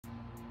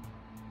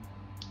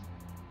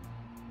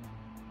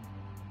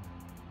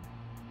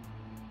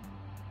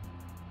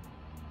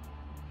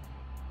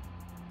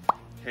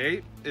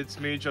Hey, it's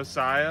me,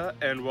 Josiah,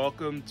 and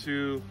welcome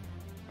to...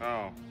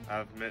 Oh, I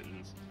have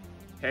mittens.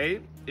 Hey,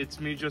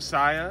 it's me,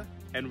 Josiah,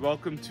 and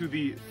welcome to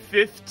the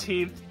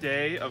 15th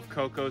day of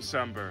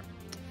Cocoacember.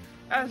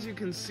 As you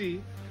can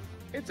see,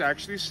 it's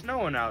actually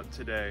snowing out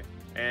today,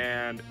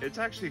 and it's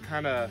actually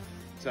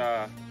it's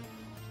a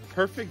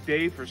perfect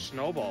day for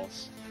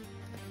snowballs.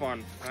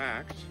 Fun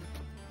fact,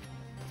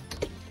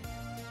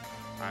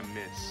 I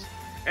miss.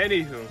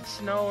 Anywho,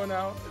 snowing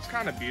out, it's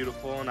kind of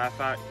beautiful, and I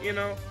thought,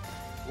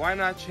 why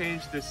not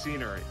change the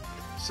scenery?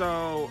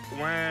 So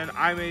when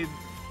I made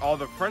all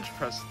the French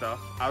press stuff,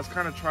 I was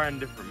kind of trying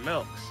different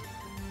milks.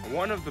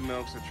 One of the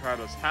milks I tried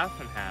was half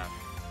and half,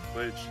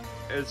 which,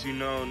 as you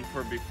known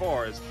from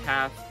before, is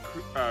half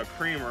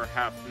cream or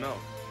half milk.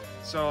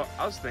 So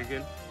I was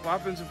thinking, what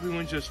happens if we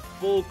went just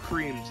full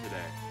cream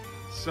today?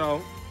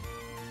 So,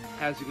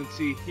 as you can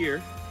see here,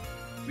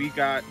 we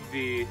got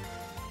the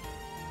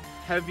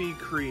heavy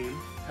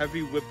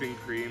whipping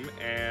cream,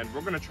 and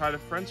we're gonna try to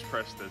French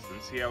press this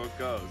and see how it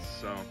goes.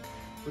 So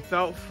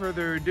without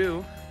further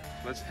ado,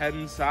 let's head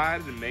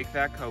inside and make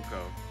that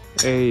cocoa.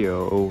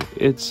 Ayo,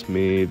 it's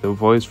me, the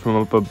voice from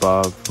up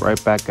above,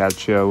 right back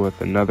at you with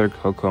another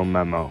cocoa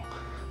memo.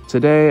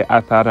 Today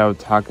I thought I would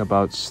talk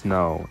about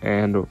snow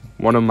and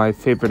one of my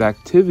favorite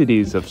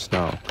activities of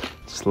snow,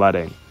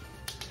 sledding.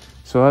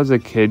 So as a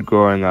kid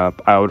growing up,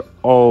 I would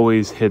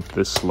always hit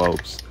the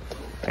slopes.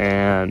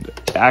 And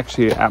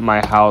actually at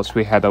my house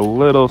we had a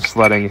little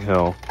sledding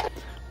hill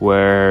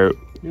where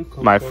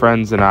my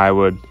friends and I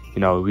would,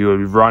 we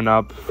would run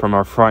up from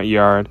our front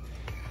yard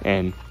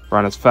and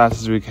run as fast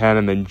as we can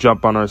and then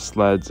jump on our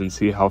sleds and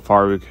see how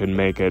far we could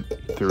make it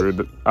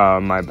through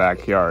my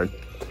backyard.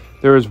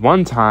 There was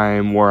one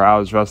time where I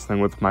was wrestling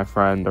with my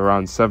friend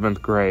around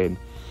 7th grade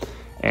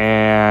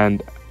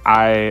and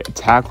I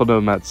tackled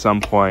him at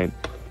some point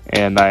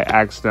and I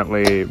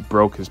accidentally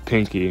broke his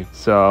pinky.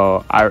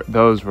 So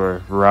those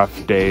were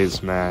rough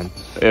days, man.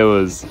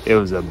 It's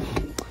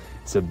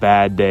a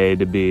bad day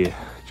to be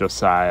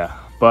Josiah,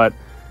 but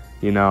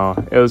it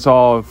was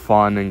all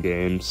fun and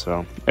games,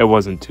 so it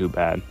wasn't too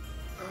bad.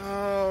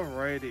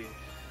 Alrighty,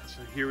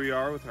 so here we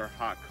are with our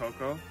hot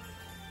cocoa.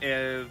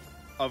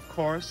 Of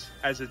course,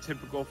 as a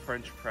typical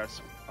French press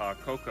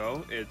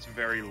cocoa, it's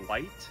very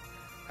light,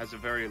 has a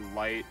very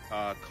light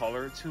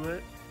color to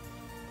it,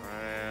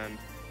 and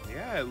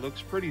yeah, it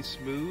looks pretty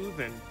smooth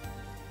and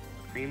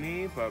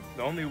creamy, but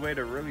the only way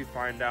to really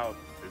find out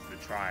is to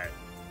try it.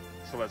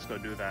 So let's go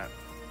do that.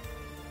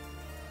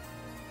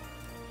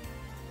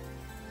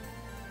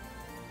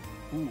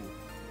 Ooh.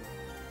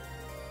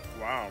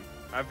 Wow,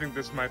 I think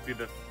this might be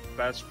the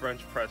best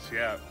French press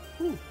yet.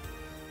 Ooh.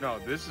 No,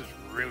 this is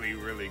really,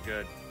 really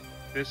good.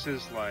 This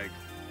is it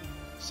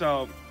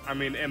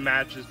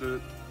matches the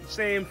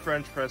same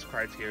French press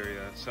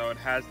criteria. So it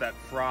has that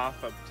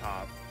froth up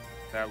top,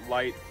 that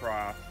light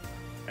froth,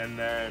 and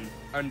then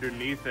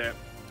underneath it,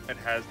 it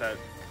has that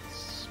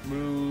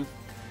smooth,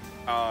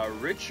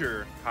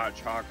 richer hot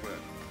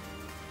chocolate.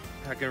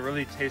 I can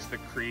really taste the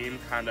cream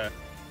kind of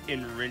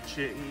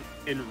enriching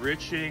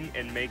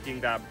and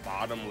making that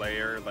bottom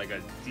layer like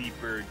a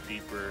deeper,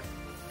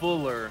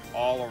 fuller,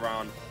 all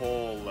around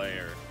whole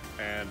layer.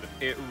 And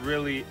it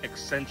really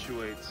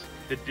accentuates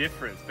the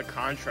difference, the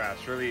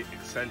contrast really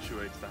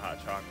accentuates the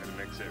hot chocolate and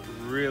makes it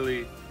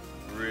really,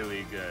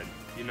 really good.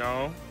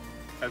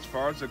 As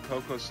far as the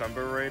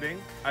Cocoacember rating,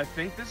 I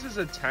think this is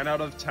a 10 out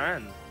of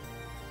 10.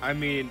 I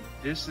mean,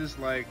 this is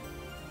like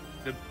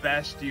the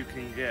best you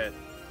can get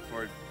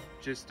for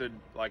just a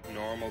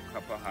normal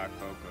cup of hot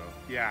cocoa.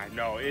 Yeah,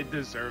 no, it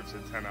deserves a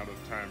 10 out of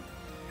 10.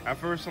 At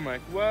first I'm like,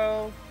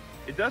 well,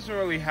 it doesn't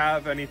really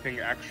have anything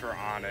extra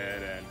on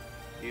it, and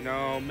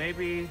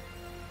maybe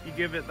you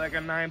give it like a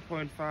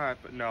 9.5,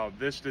 but no,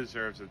 this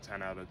deserves a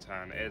 10 out of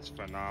 10. It's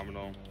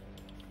phenomenal.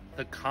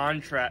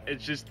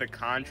 It's just the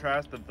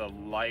contrast of the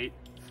light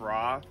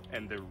froth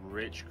and the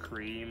rich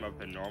cream of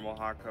the normal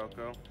hot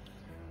cocoa.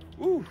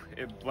 Ooh,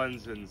 it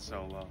blends in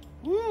so well.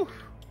 Woo!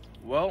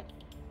 Well,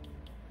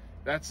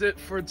 that's it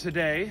for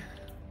today.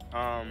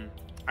 I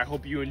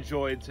hope you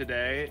enjoyed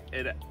today.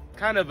 It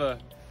kind of a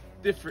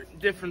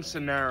different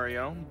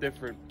scenario,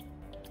 different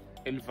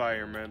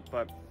environment,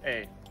 but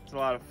hey, it's a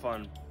lot of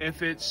fun.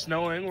 If it's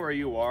snowing where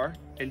you are,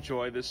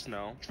 enjoy the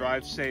snow.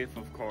 Drive safe,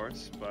 of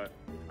course, but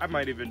I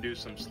might even do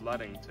some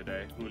sledding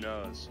today. Who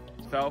knows?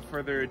 Without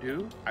further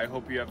ado, I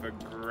hope you have a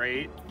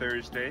great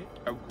Thursday,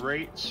 a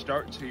great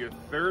start to your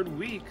 3rd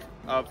week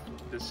of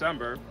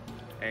December,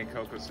 and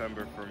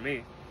Cocoacember for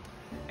me.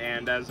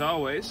 And as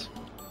always,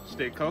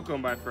 stay cocoa,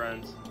 my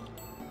friends.